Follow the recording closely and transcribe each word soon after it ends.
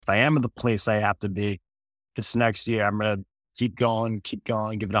if I am in the place I have to be this next year, I'm going to keep going,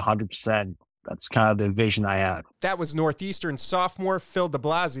 give it 100%. That's kind of the vision I have. That was Northeastern sophomore Phil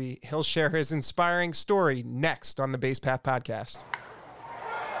DeBlasi. He'll share his inspiring story next on the Base Path Podcast.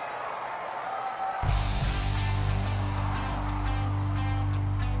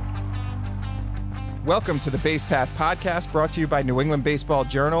 Welcome to the Base Path Podcast, brought to you by New England Baseball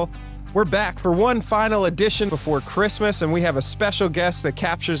Journal. We're back for one final edition before Christmas, and we have a special guest that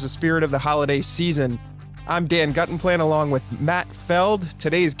captures the spirit of the holiday season. I'm Dan Guttenplan along with Matt Feld.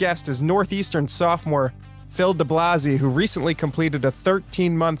 Today's guest is Northeastern sophomore Phil DeBlasi, who recently completed a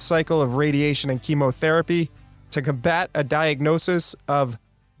 13-month cycle of radiation and chemotherapy to combat a diagnosis of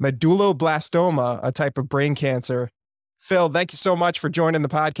medulloblastoma, a type of brain cancer. Phil, thank you so much for joining the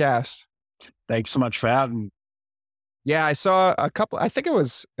podcast. Thanks so much for having me. Yeah, I saw I think it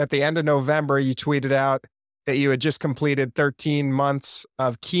was at the end of November, you tweeted out that you had just completed 13 months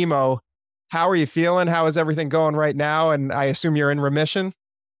of chemo. How are you feeling? How is everything going right now? And I assume you're in remission?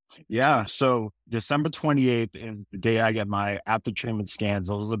 Yeah, so December 28th is the day I get my after treatment scans.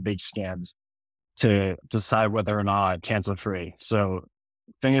 Those are the big scans to decide whether or not I'm cancer free. So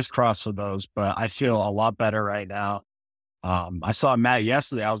fingers crossed for those, but I feel a lot better right now. I saw Matt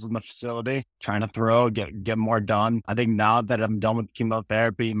yesterday. I was in the facility trying to throw, get more done. I think now that I'm done with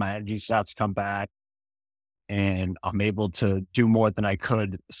chemotherapy, my energy starts to come back and I'm able to do more than I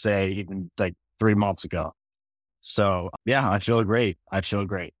could say even like 3 months ago. So yeah, I feel great.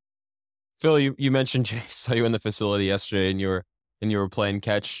 Phil, you mentioned you saw you in the facility yesterday and you were playing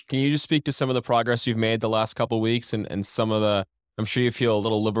catch. Can you just speak to some of the progress you've made the last couple of weeks and some of the, I'm sure you feel a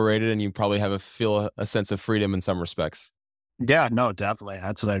little liberated and you probably feel a sense of freedom in some respects. Yeah, no, definitely.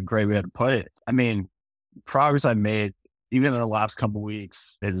 That's a great way to put it. I mean, progress I made, even in the last couple of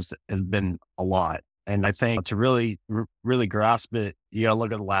weeks, has been a lot. And I think to really grasp it, you got to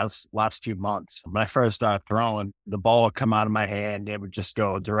look at the last few months. When I first started throwing, the ball would come out of my hand. It would just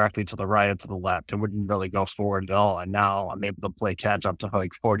go directly to the right or to the left. It wouldn't really go forward at all. And now I'm able to play catch up to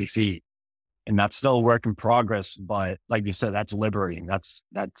like 40 feet. And that's still a work in progress. But like you said, that's liberating. That's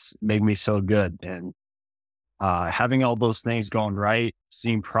made me so good. And having all those things going right,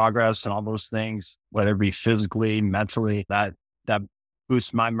 seeing progress and all those things, whether it be physically, mentally, that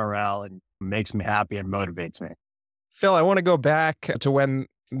boosts my morale and makes me happy and motivates me. Phil, I want to go back to when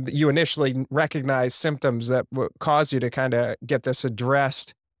you initially recognized symptoms that caused you to kind of get this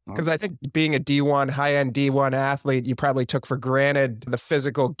addressed. Because I think being a D1, high-end D1 athlete, you probably took for granted the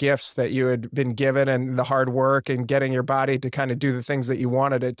physical gifts that you had been given and the hard work and getting your body to kind of do the things that you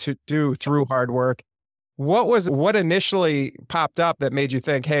wanted it to do through hard work. What initially popped up that made you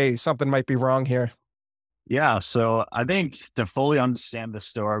think, hey, something might be wrong here? Yeah. So I think to fully understand the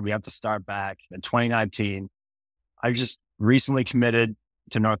story, we have to start back in 2019. I just recently committed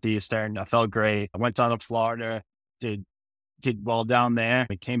to Northeastern. I felt great. I went down to Florida, did well down there.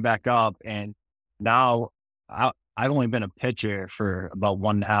 We came back up and now I've only been a pitcher for about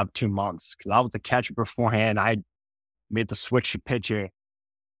 1.5, 2 months because I was the catcher beforehand. I made the switch to pitcher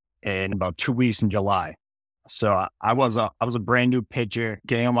in about 2 weeks in July. So I was a brand new pitcher,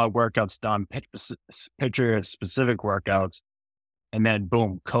 getting all my workouts done, pitcher specific workouts, and then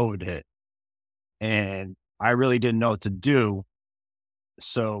boom, COVID hit, and I really didn't know what to do.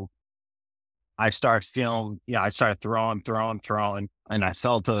 So I started throwing, and I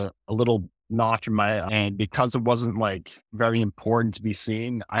felt a little notch in my, and because it wasn't like very important to be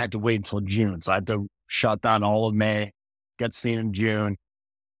seen, I had to wait until June. So I had to shut down all of May, get seen in June.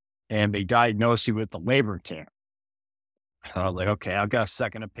 And they diagnosed you with a labrum tear. I was like, okay, I've got a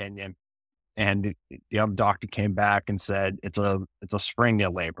second opinion. And the other doctor came back and said, it's a sprained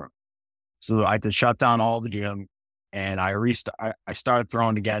labrum. So I had to shut down all the gym and I started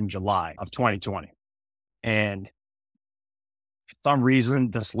throwing again in July of 2020. And for some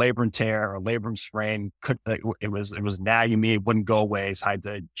reason, this labrum tear or labrum sprain it was nagging me. It wouldn't go away. So I had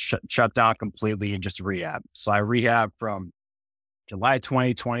to shut down completely and just rehab. So I rehabbed from July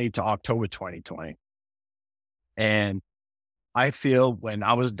 2020 to October 2020. And I feel when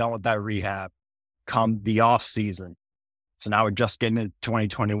I was done with that rehab, come the off season. So now we're just getting into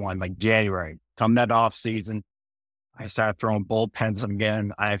 2021, like January. Come that off season, I started throwing bullpens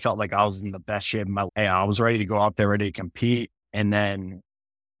again. I felt like I was in the best shape of my life. I was ready to go out there, ready to compete. And then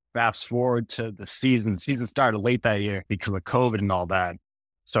fast forward to the season. The season started late that year because of COVID and all that.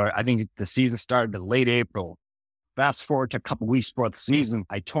 So I think the season started in late April. Fast forward to a couple weeks before the season,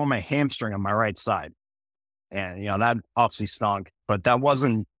 I tore my hamstring on my right side. And, that obviously stunk, but that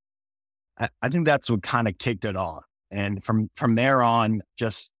wasn't, I think that's what kind of kicked it off. And from there on,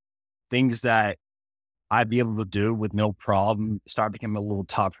 just things that I'd be able to do with no problem started becoming a little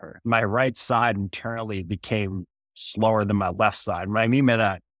tougher. My right side internally became slower than my left side. What I mean by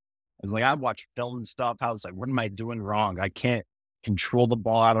that is like, I watch film and stuff. I was like, what am I doing wrong? I can't control the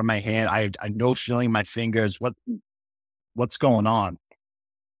ball out of my hand. I know feeling my fingers. What's going on?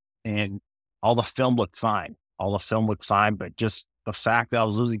 And all the film looked fine. But just the fact that I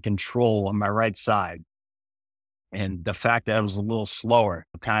was losing control on my right side and the fact that I was a little slower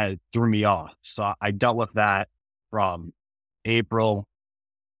kind of threw me off. So I dealt with that from April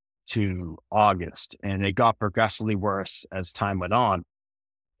to August, and it got progressively worse as time went on.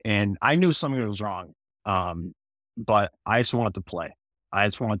 And I knew something was wrong, but I just wanted to play. I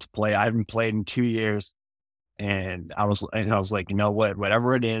haven't played in 2 years. And I was like, you know what,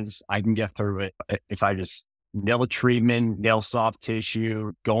 whatever it is, I can get through it. If I just nail a treatment, nail soft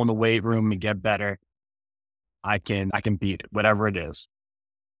tissue, go in the weight room and get better, I can beat it, whatever it is.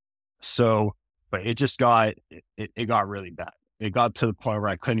 So, but it just got really bad. It got to the point where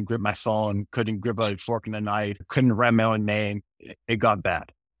I couldn't grip my phone, couldn't grip a fork and a knife, couldn't write my own name. It got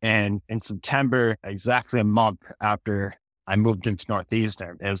bad. And in September, exactly a month after I moved into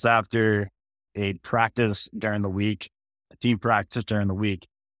Northeastern, it was after a practice during the week, a team practice during the week,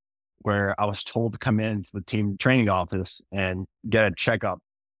 where I was told to come into the team training office and get a checkup,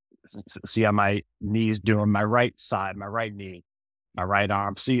 see how my knee's doing, my right side, my right knee, my right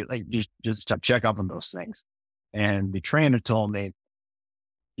arm, see, like just to check up on those things. And the trainer told me,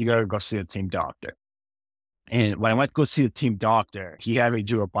 you got to go see a team doctor. And when I went to go see the team doctor, he had me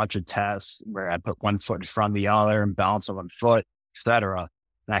do a bunch of tests where I put one foot in front of the other and balance on one foot, etc.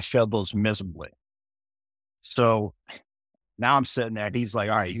 And I failed those miserably. So now I'm sitting there and he's like,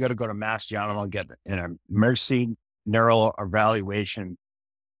 all right, you got to go to Mass General and get an emergency neural evaluation.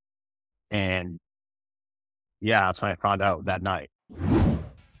 And yeah, that's when I found out that night.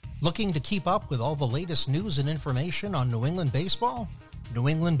 Looking to keep up with all the latest news and information on New England baseball? New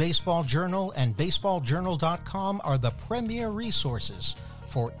England Baseball Journal and BaseballJournal.com are the premier resources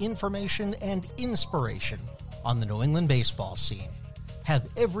for information and inspiration on the New England baseball scene. Have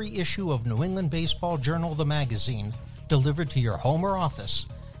every issue of New England Baseball Journal, the magazine, delivered to your home or office.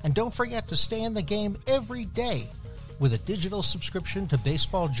 And don't forget to stay in the game every day with a digital subscription to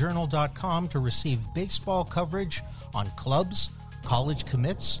BaseballJournal.com to receive baseball coverage on clubs, college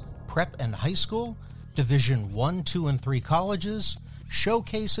commits, prep and high school, Division 1, 2, and 3 colleges,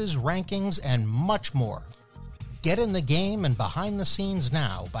 showcases, rankings, and much more. Get in the game and behind the scenes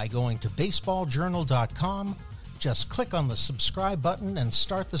now by going to BaseballJournal.com. Just click on the subscribe button and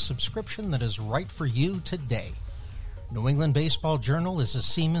start the subscription that is right for you today. New England Baseball Journal is a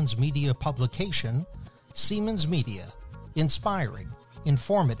Siemens Media publication. Siemens Media. Inspiring,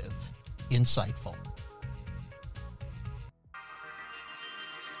 informative, insightful.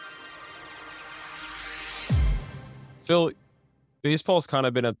 Phil, baseball's kind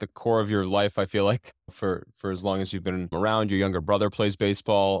of been at the core of your life, I feel like, for as long as you've been around. Your younger brother plays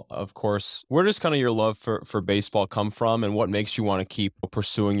baseball, of course. Where does kind of your love for baseball come from, and what makes you want to keep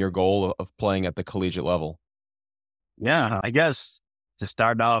pursuing your goal of playing at the collegiate level? Yeah, I guess to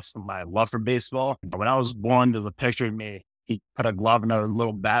start off, my love for baseball. When I was born, there's a picture of me. He put a glove and a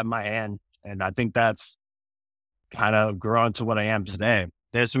little bat in my hand, and I think that's kind of grown to what I am today.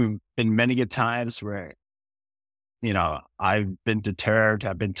 There's been many good times where, you know, I've been deterred.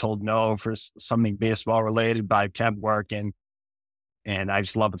 I've been told no for something baseball related, but I kept working, and I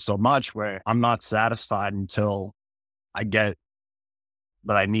just love it so much where I'm not satisfied until I get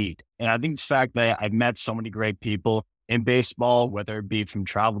what I need. And I think the fact that I've met so many great people in baseball, whether it be from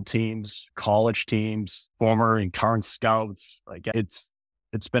travel teams, college teams, former and current scouts, like it's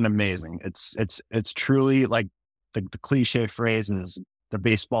been amazing. It's truly like the cliche phrase is the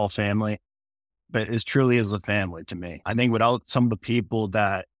baseball family, but it truly is a family to me. I think without some of the people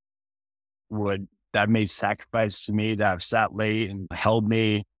that made sacrifices to me, that have sat late and held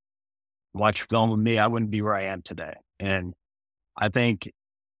me, watched film with me, I wouldn't be where I am today. And I think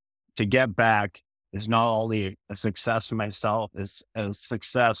to get back is not only a success for myself, it's a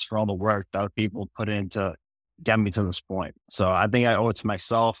success for all the work that people put in to get me to this point. So I think I owe it to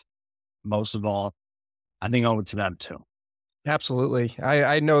myself, most of all. I think I owe it to them too. Absolutely.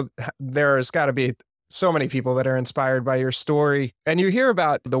 I know there's got to be so many people that are inspired by your story. And you hear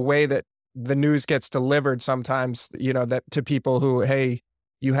about the way that the news gets delivered sometimes, you know, that to people who, hey,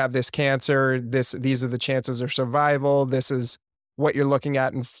 you have this cancer, these are the chances of survival. This is what you're looking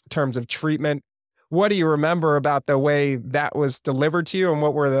at in terms of treatment. What do you remember about the way that was delivered to you, and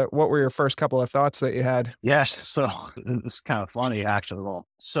what were your first couple of thoughts that you had? Yes. So it's kind of funny, actually.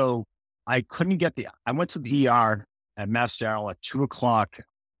 So I went to the ER at Mass General at 2:00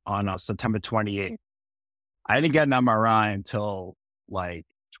 on September 28th. I didn't get an MRI until like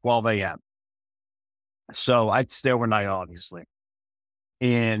 12 a.m. So I'd stay overnight, obviously.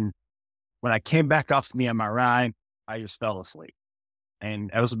 And when I came back up from the MRI, I just fell asleep.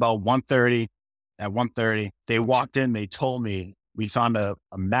 And it was about 1:30. At 1:30, they walked in, they told me, we found a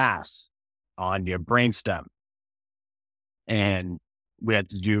mass on your brainstem. And we had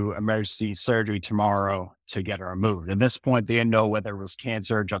to do emergency surgery tomorrow to get it removed. At this point, they didn't know whether it was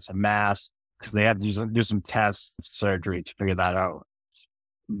cancer or just a mass because they had to do some tests, surgery to figure that out.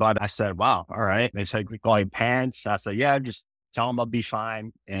 But I said, wow, all right. They said, we call you parents. I said, yeah, just tell them I'll be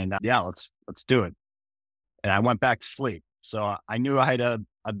fine. And let's do it. And I went back to sleep. So I knew I had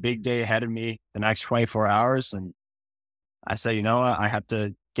a big day ahead of me the next 24 hours. And I said, you know what? I have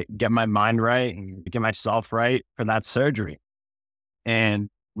to get my mind right and get myself right for that surgery. And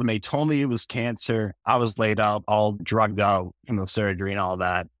when they told me it was cancer, I was laid out, all drugged out from the surgery and all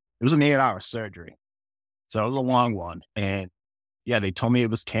that. It was an 8-hour surgery. So it was a long one. And yeah, they told me it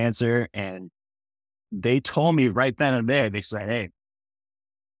was cancer. And they told me right then and there, they said, hey,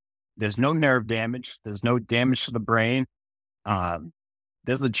 there's no nerve damage. There's no damage to the brain.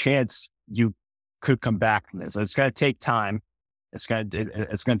 There's a chance you could come back from this. It's going to take time. It's going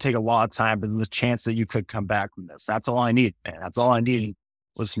to take a lot of time, but there's a chance that you could come back from this. That's all I need, man. That's all I needed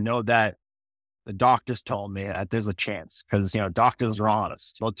was to know that the doctors told me that there's a chance because, doctors are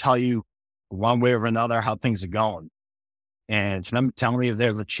honest. They'll tell you one way or another how things are going. And for them telling me that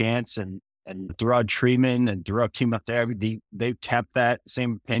there's a chance and throughout treatment and throughout chemotherapy, they've kept that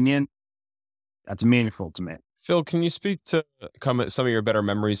same opinion. That's meaningful to me. Phil, can you speak to some of your better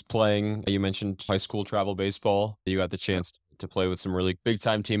memories playing? You mentioned high school travel baseball. You got the chance to play with some really big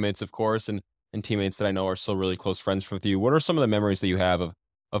time teammates, of course, and teammates that I know are still really close friends with you. What are some of the memories that you have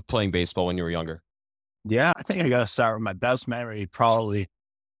of playing baseball when you were younger? Yeah, I think I got to start with my best memory, probably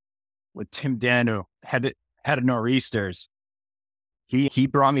with Tim Danu, head of Nor'easters. He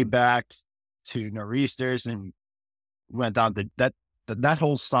brought me back to Nor'easters and went down to that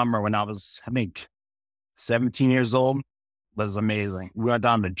whole summer when I was, I think, 17 years old was amazing. We went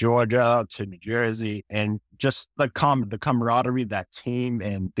down to Georgia, to New Jersey, and just the camaraderie of that team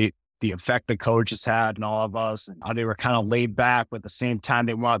and the effect the coaches had on all of us and how they were kind of laid back, but at the same time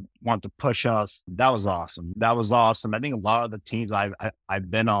they want to push us. That was awesome. I think a lot of the teams I've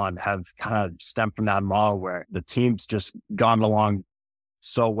been on have kind of stemmed from that model where the team's just gone along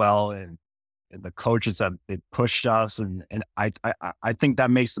so well and the coaches have pushed us and I think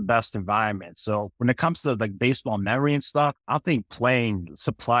that makes the best environment. So when it comes to like baseball memory and stuff, I don't think playing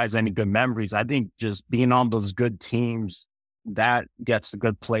supplies any good memories. I think just being on those good teams, that gets the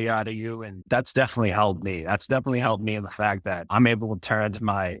good play out of you. And that's definitely helped me. That's definitely helped me in the fact that I'm able to turn to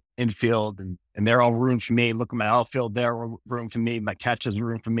my infield and they're all room for me. Look at my outfield, they're room for me. My catcher's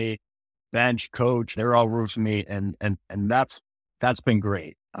room for me. Bench, coach, they're all room for me. And that's been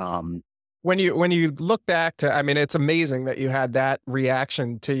great. When you look back to, I mean, it's amazing that you had that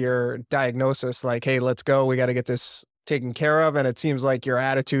reaction to your diagnosis, like, hey, let's go. We got to get this taken care of. And it seems like your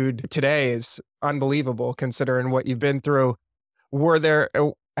attitude today is unbelievable considering what you've been through.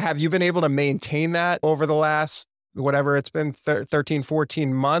 Have you been able to maintain that over the last, whatever it's been, 13,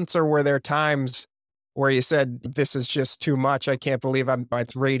 14 months? Or were there times where you said, this is just too much. I can't believe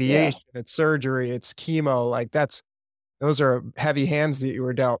it's radiation, It's surgery, it's chemo. Like those are heavy hands that you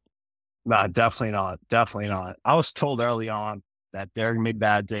were dealt. No, definitely not. Definitely not. I was told early on that there are going to be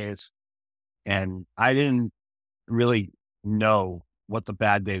bad days. And I didn't really know what the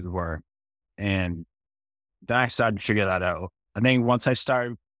bad days were. And then I started to figure that out. I think once I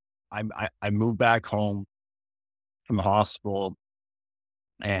started, I moved back home from the hospital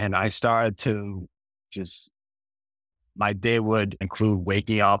and I started to my day would include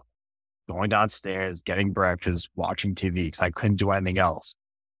waking up, going downstairs, getting breakfast, watching TV because I couldn't do anything else.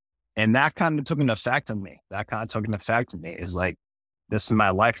 And that kind of took an effect on me. Is like, this is my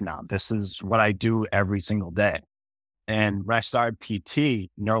life now. This is what I do every single day. And when I started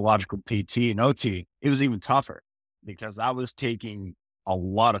PT, neurological PT and OT, it was even tougher because I was taking a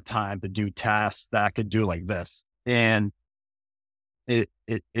lot of time to do tasks that I could do like this. And it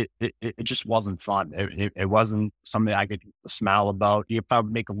just wasn't fun. It wasn't something I could smile about. If I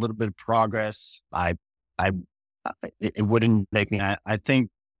would make a little bit of progress, it wouldn't make me, I think,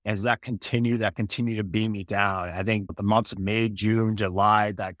 as that continued to beat me down. I think the months of May, June,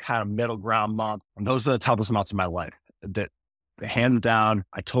 July, that kind of middle ground month, and those are the toughest months of my life. Hands down,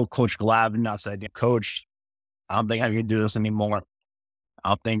 I told Coach Glavin, I said, Coach, I don't think I can do this anymore. I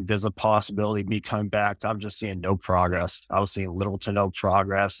don't think there's a possibility of me coming back. I'm just seeing no progress. I was seeing little to no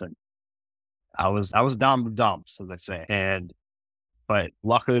progress. And I was down in the dumps, as they say. But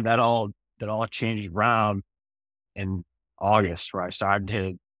luckily that all changed around in August where I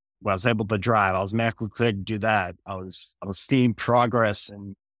was able to drive. I was medically cleared to do that. I was seeing progress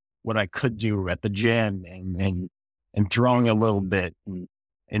in what I could do at the gym and throwing a little bit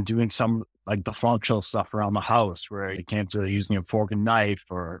and doing some like the functional stuff around the house where you can't really using a fork and knife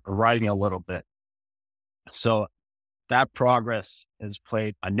or writing a little bit. So that progress has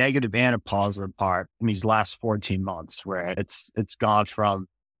played a negative and a positive part in these last 14 months where it's gone from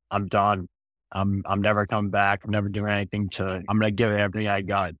I'm done. I'm never coming back. I'm never doing anything I'm going to give it everything I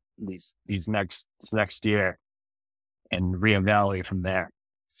got this next year and reevaluate from there.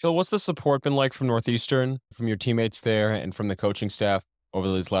 Phil, what's the support been like from Northeastern, from your teammates there and from the coaching staff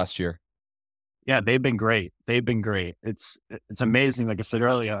over this last year? Yeah, they've been great. It's amazing. Like I said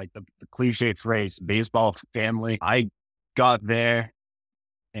earlier, like the cliche phrase, baseball family. I got there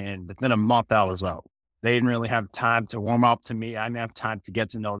and within a month I was out. They didn't really have time to warm up to me. I didn't have time to get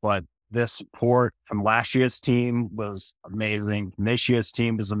to know, but this support from last year's team was amazing. From this year's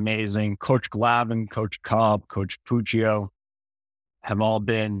team was amazing. Coach Glavin, Coach Cobb, Coach Puccio have all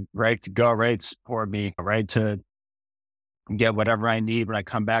been ready to go, ready to support me, ready to get whatever I need when I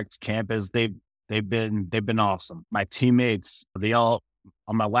come back to campus. They've been awesome. My teammates, they all,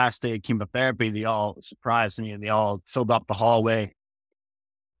 on my last day of chemotherapy, they all surprised me and they all filled up the hallway.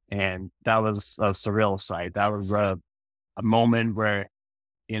 And that was a surreal sight. That was a moment where,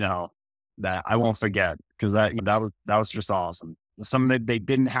 that I won't forget because that was just awesome. Something that they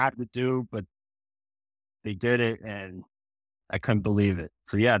didn't have to do, but they did it and I couldn't believe it.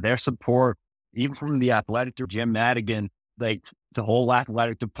 So yeah, their support, even from the athletic, Jim Madigan, like the whole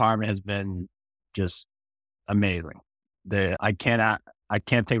athletic department has been just amazing. I can't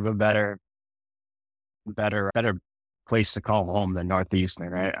think of a better place to call home than Northeastern.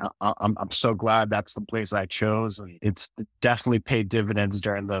 Right? I'm so glad that's the place I chose, and it's definitely paid dividends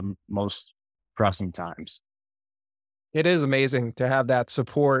during the most pressing times. It is amazing to have that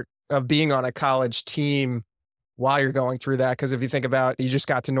support of being on a college team while you're going through that. Because if you think about, you just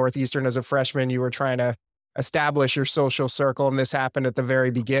got to Northeastern as a freshman, you were trying to establish your social circle, and this happened at the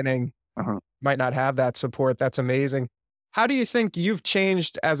very beginning. Might not have that support. That's amazing. How do you think you've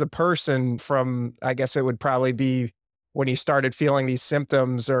changed as a person from, I guess it would probably be when you started feeling these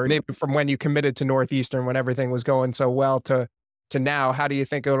symptoms, or maybe from when you committed to Northeastern when everything was going so well to now? How do you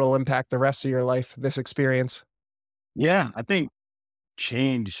think it'll impact the rest of your life, this experience? Yeah, I think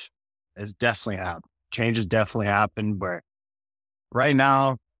change has definitely happened. Change has definitely happened where right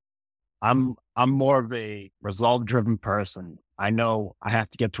now I'm more of a result-driven person. I know I have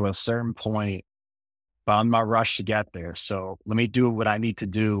to get to a certain point, but I'm not rushed to get there. So let me do what I need to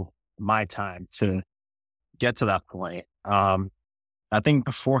do my time to get to that point. I think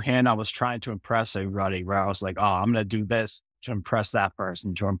beforehand I was trying to impress everybody where I was like, oh, I'm going to do this to impress that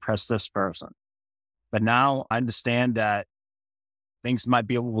person, to impress this person. But now I understand that things might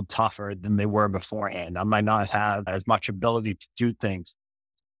be a little tougher than they were beforehand. I might not have as much ability to do things.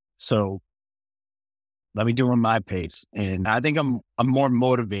 So let me do it at my pace. And I think I'm more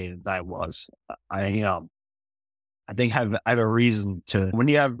motivated than I was. I think I have a reason to, when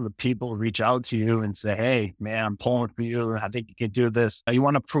you have the people reach out to you and say, hey, man, I'm pulling for you. I think you can do this. You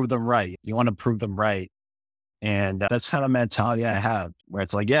want to prove them right. And that's kind of mentality I have where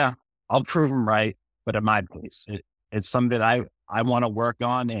it's like, yeah, I'll prove them right, but at my pace. It's something that I want to work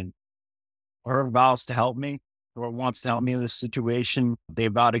on, and whoever vows to help me or wants to help me in this situation, they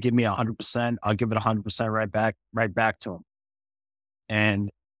vow to give me 100%. I'll give it 100% right back to them.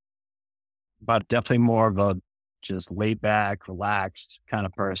 But definitely more of a just laid back, relaxed kind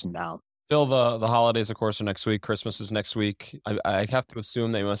of person now. Phil, the holidays, of course, are next week. Christmas is next week. I have to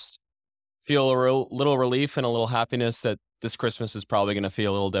assume they must feel a little relief and a little happiness that this Christmas is probably going to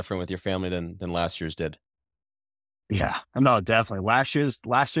feel a little different with your family than last year's did. Yeah, no, definitely. Last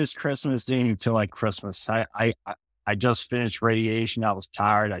year's Christmas didn't even feel like Christmas. I just finished radiation. I was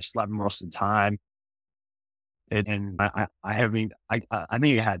tired. I slept most of the time. And I think I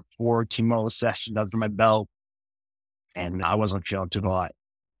had 4 chemo sessions under my belt, and I wasn't feeling too hot.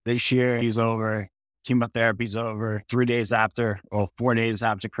 This year, he's over. Chemotherapy's over. 4 days after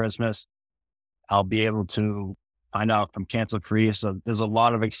Christmas, I'll be able to find out if I'm cancer free. So there's a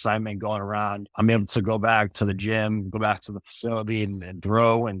lot of excitement going around. I'm able to go back to the gym, go back to the facility and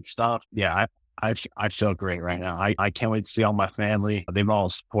throw and stuff. Yeah, I feel great right now. I can't wait to see all my family. They've all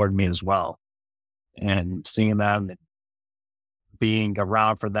supported me as well. And seeing them and being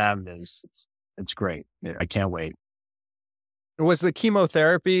around for them it's great. Yeah, I can't wait. Was the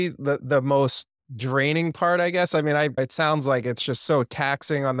chemotherapy the most draining part, I guess? I mean, it sounds like it's just so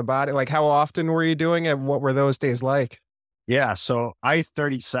taxing on the body. Like, how often were you doing it? What were those days like? Yeah. So I had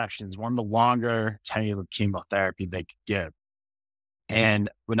 30 sessions, one of the longer tenure of chemotherapy they could give. And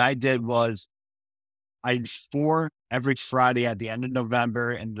what I did was I did 4 every Friday at the end of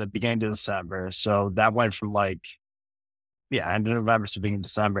November and the beginning of December. So that went from end of November to beginning of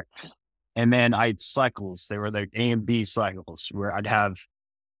December. And then I had cycles. They were like A and B cycles where I'd have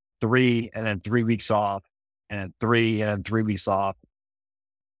 3 and then 3 weeks off and then 3 and then 3 weeks off.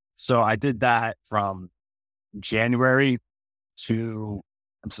 So I did that from January to,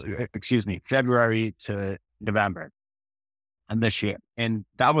 February to November and this year. And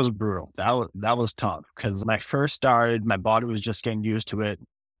that was brutal. That was tough because when I first started, my body was just getting used to it.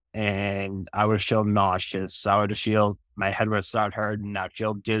 And I would feel nauseous. I would feel my head would start hurting. I'd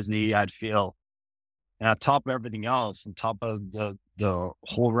feel dizzy. I'd feel, and on top of everything else, on top of the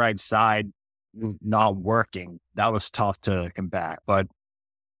whole right side not working, that was tough to combat. But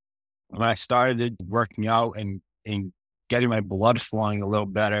when I started working out and getting my blood flowing a little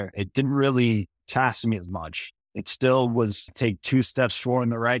better, it didn't really task me as much. It still was take 2 steps forward in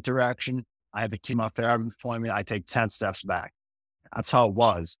the right direction. I have a chemotherapy appointment. I take 10 steps back. That's how it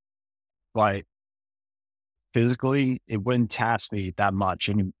was. But physically, it wouldn't task me that much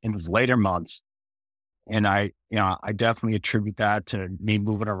in those later months. And I definitely attribute that to me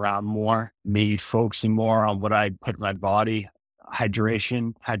moving around more, me focusing more on what I put in my body.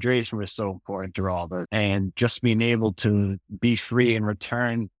 Hydration was so important through all this. And just being able to be free and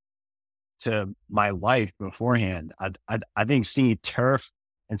return to my life beforehand. I think seeing turf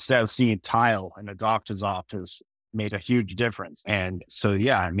instead of seeing tile in a doctor's office made a huge difference. And so,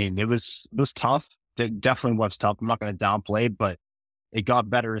 yeah, I mean, it was tough. It definitely was tough. I'm not going to downplay it, but it got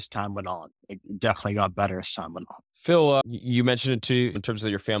better as time went on. It definitely got better as time went on. Phil, you mentioned it too, in terms of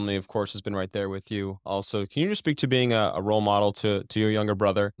your family, of course, has been right there with you. Also, can you just speak to being a role model to your younger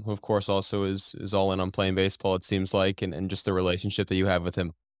brother, who of course also is all in on playing baseball, it seems like, and just the relationship that you have with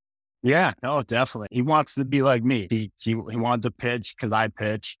him? Yeah, no, definitely. He wants to be like me. He wanted to pitch because I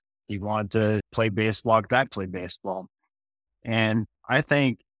pitch. He wanted to play baseball because I play baseball. And I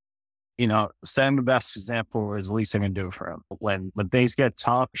think, setting the best example is the least I can do for him. When things get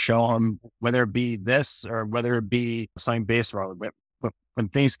tough, show him, whether it be this or whether it be something baseball. But when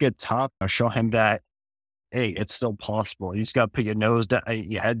things get tough, show him that, hey, it's still possible. You just got to put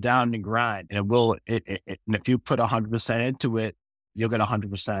your head down and grind. And and if you put 100% into it, you'll get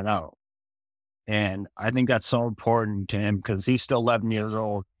 100% out. And I think that's so important to him because he's still 11 years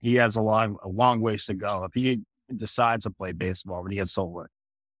old. He has a long ways to go if he decides to play baseball when he gets older.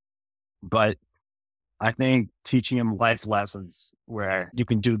 But I think teaching him life lessons where you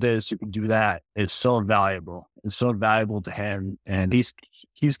can do this, you can do that is so valuable. It's so valuable to him. And he's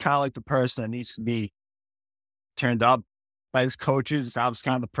kind of like the person that needs to be turned up by his coaches. I was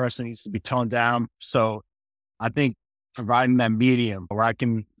kind of the person that needs to be toned down. So I think providing that medium where I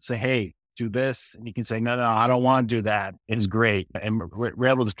can say, hey, do this. And he can say, no, I don't want to do that. It's great. And we're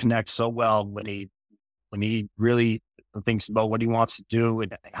able to connect so well when he really thinks about what he wants to do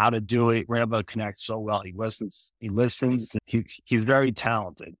and how to do it. We're able to connect so well. He listens. He's very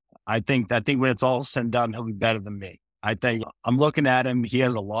talented. I think when it's all said and done, he'll be better than me. I think I'm looking at him. He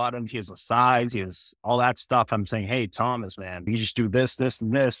has a size, he has all that stuff. I'm saying, hey, Thomas, man, you just do this, this,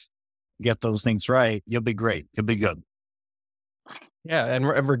 and this, get those things right. You'll be great. You'll be good. Yeah. And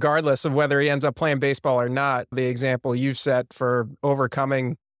regardless of whether he ends up playing baseball or not, the example you've set for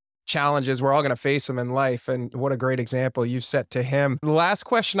overcoming challenges, we're all going to face them in life. And what a great example you've set to him. The last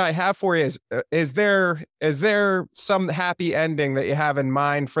question I have for you is there some happy ending that you have in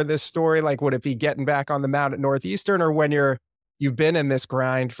mind for this story? Like, would it be getting back on the mound at Northeastern, or when you've been in this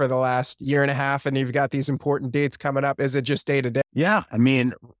grind for the last year and a half and you've got these important dates coming up? Is it just day to day? Yeah. I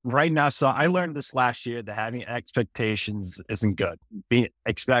mean, right now, so I learned this last year that having expectations isn't good.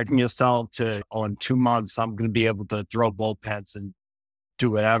 Expecting yourself to, in 2 months, I'm going to be able to throw bullpens and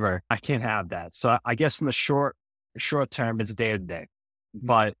do whatever. I can't have that. So I guess in the short term, it's day to day.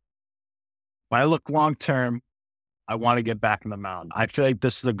 But when I look long term, I want to get back on the mound. I feel like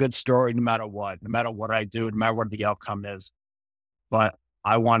this is a good story no matter what I do, no matter what the outcome is. But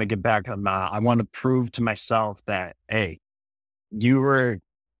I want to get back on the mound. I want to prove to myself that, hey, you were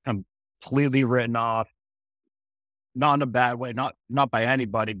completely written off, not in a bad way, not by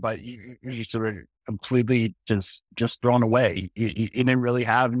anybody, but you sort of completely just thrown away. You didn't really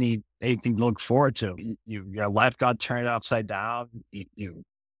have anything to look forward to. Your life got turned upside down. You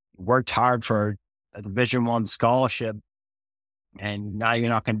worked hard for a Division I scholarship, and now you're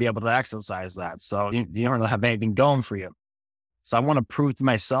not going to be able to exercise that. So you don't really have anything going for you. So I want to prove to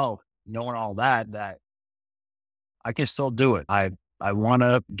myself, knowing all that I can still do it. I I want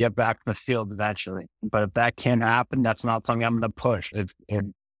to get back in the field eventually. But if that can't happen, that's not something I'm going to push.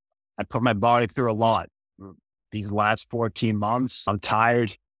 I put my body through a lot these last 14 months. I'm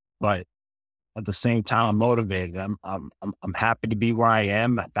tired, but at the same time, I'm motivated. I'm happy to be where I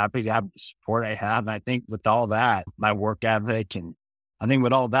am. I'm happy to have the support I have. And I think with all that, my work ethic, and I think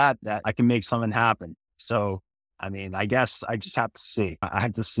with all that I can make something happen. So, I mean, I guess I just have to see. I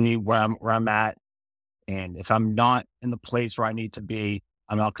have to see where I'm at. And if I'm not in the place where I need to be,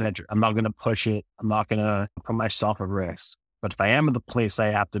 I'm not going to push it. I'm not going to put myself at risk. But if I am in the place I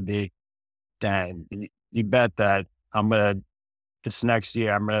have to be, then you bet that this next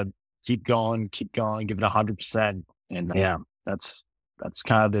year, I'm going to keep going, give it 100%. And yeah, that's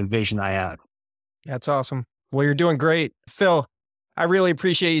kind of the vision I have. That's awesome. Well, you're doing great. Phil, I really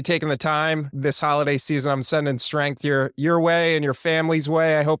appreciate you taking the time this holiday season. I'm sending strength your way and your family's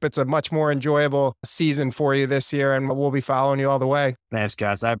way. I hope it's a much more enjoyable season for you this year, and we'll be following you all the way. Thanks,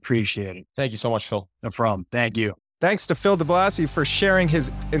 guys. I appreciate it. Thank you so much, Phil. No problem. Thank you. Thanks to Phil DeBlasi for sharing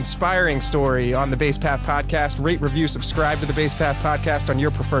his inspiring story on the Base Path Podcast. Rate, review, subscribe to the Base Path Podcast on your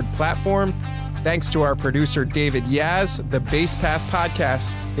preferred platform. Thanks to our producer, David Yaz. The Base Path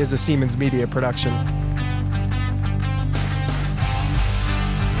Podcast is a Siemens Media production.